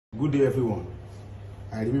Good day, everyone.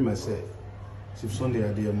 I remain myself, Chief Sunday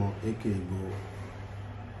Adeyemo, aka Igboho.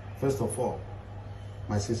 First of all,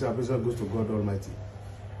 my sincere appreciation goes to God Almighty,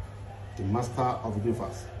 the Master of the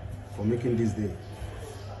universe, for making this day.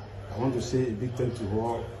 I want to say a big thank you to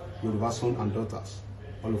all Yoruba sons and daughters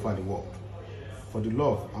all over the world for the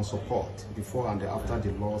love and support before and after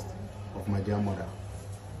the loss of my dear mother.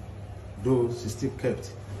 Though she still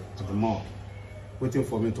kept at the morgue, waiting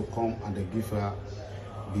for me to come and give her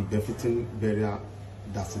the befitting burial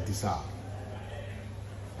that she deserves.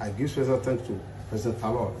 I give special thanks to President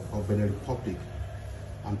Talon of Benin Republic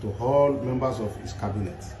and to all members of his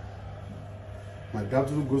cabinet. My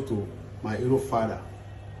gratitude goes to my hero father,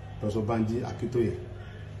 Professor Banji Akitoye,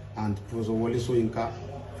 and Professor Soyinka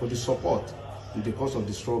for the support in the course of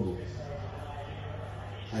the struggle.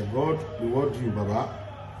 My God reward you, Baba,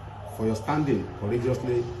 for your standing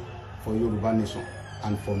courageously for Yoruba nation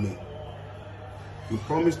and for me. You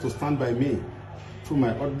promised to stand by me through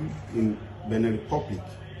my ordeal in Benin Republic,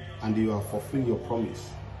 and you have fulfilled your promise.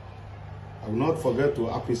 I will not forget to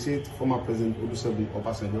appreciate former President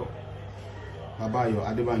Obasanjo, Baba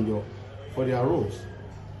Adebanjo, for their roles.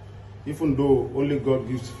 Even though only God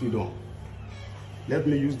gives freedom, let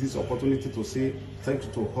me use this opportunity to say thank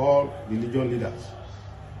you to all religion leaders,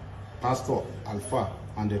 pastor, alpha,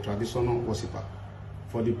 and the traditional worshipper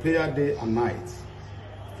for the prayer day and night.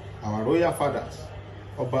 Our royal fathers,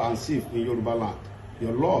 Oba and Chief in Yoruba land,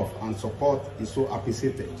 your love and support is so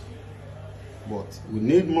appreciated. But we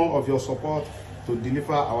need more of your support to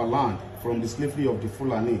deliver our land from the slavery of the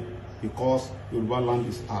Fulani, because Yoruba land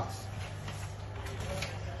is ours.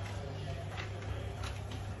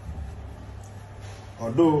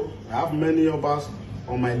 Although I have many Obas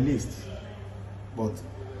on my list, but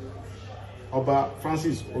Oba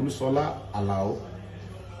Francis Olusola Alao,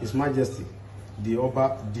 His Majesty, the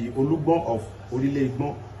Olugbon of Orile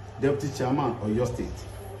Igbon, Deputy Chairman of your State,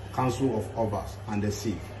 Council of Obas and the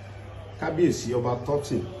Chief, Kábíyèsí Ọba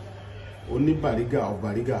Totin, Onibariga of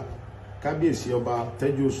Bariga, Kábíyèsí Ọba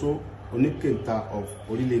Tejoso, Onikenta of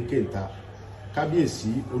Orile Kenta,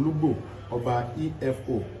 Kábíyèsí Olugbo, Ọba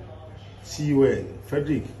EFO, CON,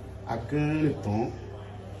 Frederick Akinritan,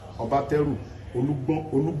 Ọba Teru,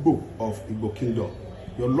 Olugbo of Igbo Kingdom.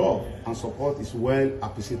 Your love and support is well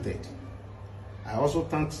appreciated. I also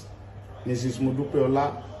thank Mrs.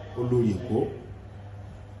 Modupeola Oloyeko,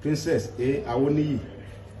 Princess A. Awoniyi,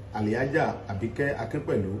 Aliaja Abike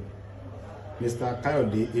Akinpelu, Mr.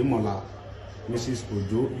 Kayode Emola, Mrs.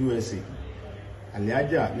 Ojo USA,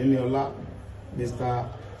 Aliaja Niniola, Mr.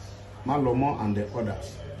 Malomo, and the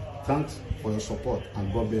others. Thanks for your support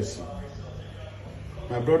and God bless you.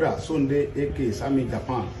 My brother Sunday aka Sami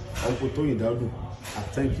Japan, Uncle Tony Daudu, I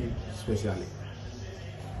thank you specially.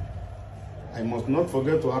 I must not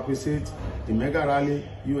forget to appreciate the mega rally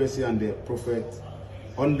USA and the Prophet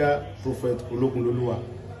under Prophet Ologunloluwa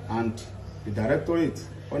and the Directorate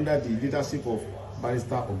under the leadership of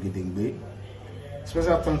Barrister Ogedengbe.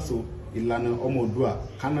 Special thanks to Ilana Omodua,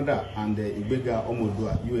 Canada, and Ibega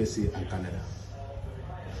Omodua, USA and Canada.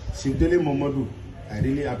 Sibdele Momodu, I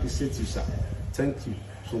really appreciate you, sir. Thank you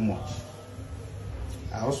so much.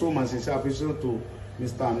 I also my sincere appreciation to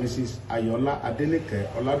Mr. and Mrs. Ayola Adenike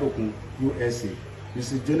Oladokun, USA,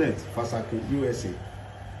 Mrs. Janet Fasaki, USA,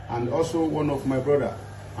 and also one of my brother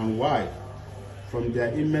and wife from their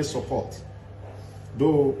immense support,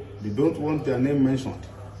 though they don't want their name mentioned.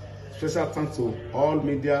 Special thanks to all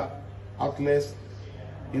media outlets,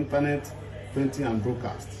 internet, printing, and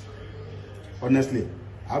broadcast. Honestly,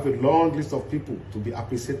 I have a long list of people to be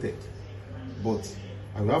appreciated, but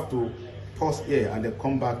I will have to pause here and then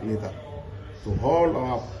come back later. To all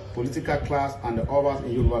our political class and the others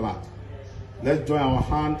in Yoruba land, let's join our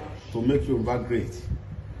hand to make Yoruba great.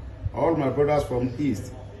 All my brothers from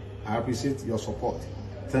East, I appreciate your support.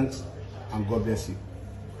 Thanks and God bless you.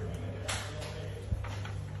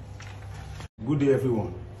 Good day,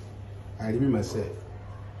 everyone. I remain myself,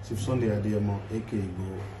 Chief Sunday Adeyemo, aka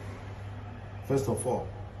Igboho. First of all,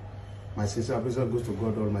 my sincere appreciation goes to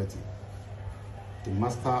God Almighty, the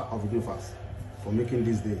Master of the universe, for making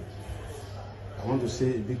this day. I want to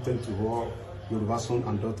say a big thank you to all Yoruba sons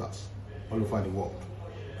and daughters all over the world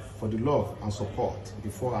for the love and support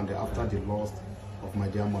before and after the loss of my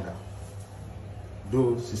dear mother.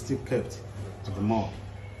 Though she still kept at the morgue,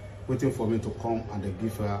 waiting for me to come and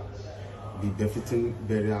give her the befitting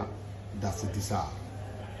burial that she deserves.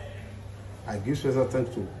 I give special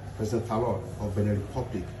thanks to President Talon of Benin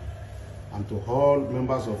Republic and to all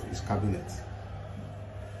members of his cabinet.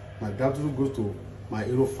 My gratitude goes to my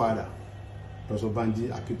hero father, Professor Banji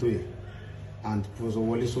Akitoye, and Professor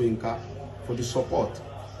Soyinka for the support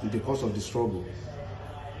in the course of the struggle.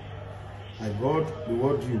 May God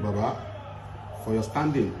reward you, Baba, for your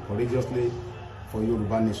standing courageously for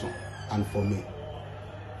Yoruba nation and for me.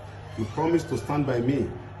 You promised to stand by me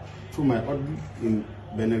through my audit in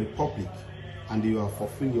Benin Republic, and you have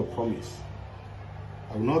fulfilled your promise.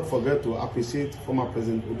 I will not forget to appreciate former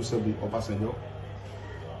President Olusegun Obasanjo,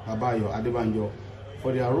 Baba Ayo Adebanjo,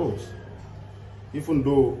 for their roles. Even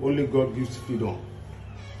though only God gives freedom,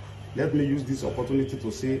 let me use this opportunity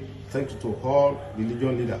to say thank you to all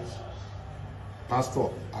religion leaders, pastor,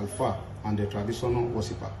 alpha, and the traditional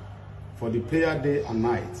worshipper for the prayer day and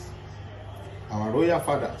night. Our royal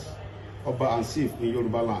fathers, Oba and Chief in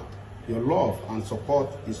Yoruba land, your love and support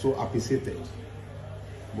is so appreciated.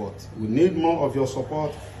 But we need more of your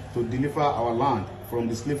support to deliver our land from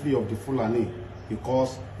the slavery of the Fulani,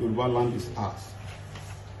 because Yoruba land is ours.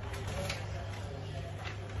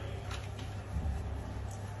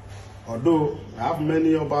 Although I have many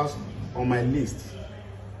Obas on my list,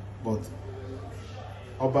 but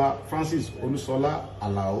Oba Francis Olusola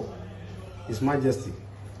Alao, His Majesty,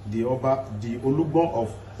 the Olugbon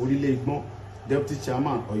of Orile Igbon, Deputy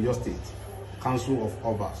Chairman of Oyo State, Council of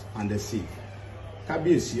Obas and the Chief,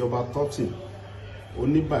 Kábíyèsí Oba Totin,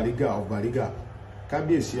 Onibariga of Bariga,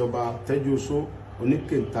 Kábíyèsí Oba Tejoso,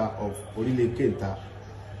 Onikenta of Orile Kenta,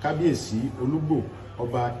 Kábíyèsí Olugbo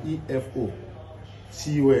Oba EFO,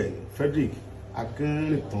 CON Frederick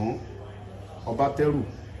Akinritan Obateru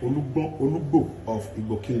Olugbo of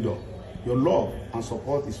Igbo Kingdom. Your love and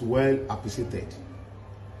support is well appreciated.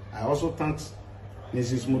 I also thank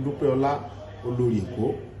Mrs. Modupeola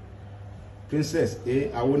Oloriko, Princess A.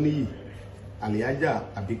 Awoniyi, Aliaja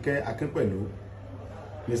Abike Akinpelu,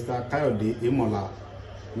 Mr. Kayode Emola,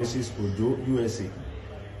 Mrs. Ojo USA,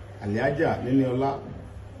 Aliaja Niniola,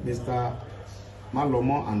 Mr.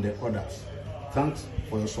 Malomo, and the others. Thanks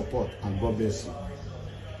for your support and God bless you.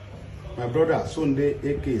 My brother Sunday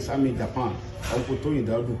A.K. Sami Japan, Uncle Tony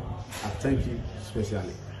Daudu, I thank you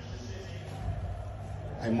specially.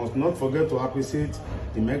 I must not forget to appreciate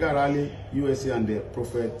the Mega Rally USA and the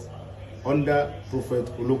Prophet under Prophet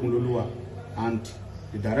Olokunloluwa and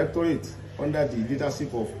the Directorate under the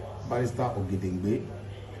leadership of Barrister Ogedengbe.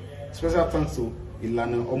 Special thanks to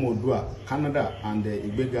Ilana Omodua, Canada, and the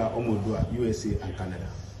Ibega Omodua, USA and Canada.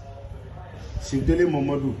 Sibdele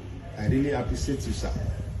Momodu, I really appreciate you, sir.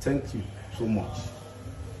 Thank you so much.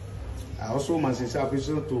 I also my sincere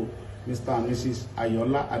appreciation to Mr. and Mrs.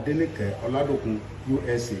 Ayola Adenike Oladokun,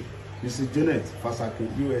 USA, Mrs. Janet Fasaki,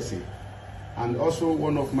 USA, and also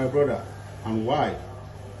one of my brother and wife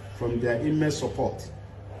from their immense support,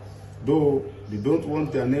 though they don't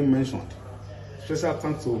want their name mentioned. Special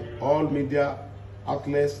thanks to all media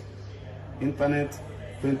outlets, internet,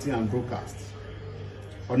 printing, and broadcast.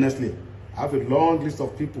 Honestly, I have a long list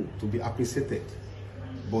of people to be appreciated,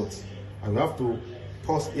 but I will have to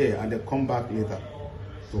pause here and then come back later.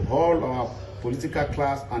 To all our political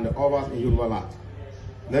class and the others in Yoruba land,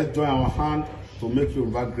 let's join our hand to make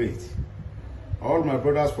Yoruba great. All my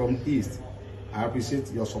brothers from East, I appreciate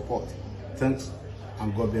your support. Thanks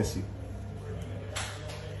and God bless you.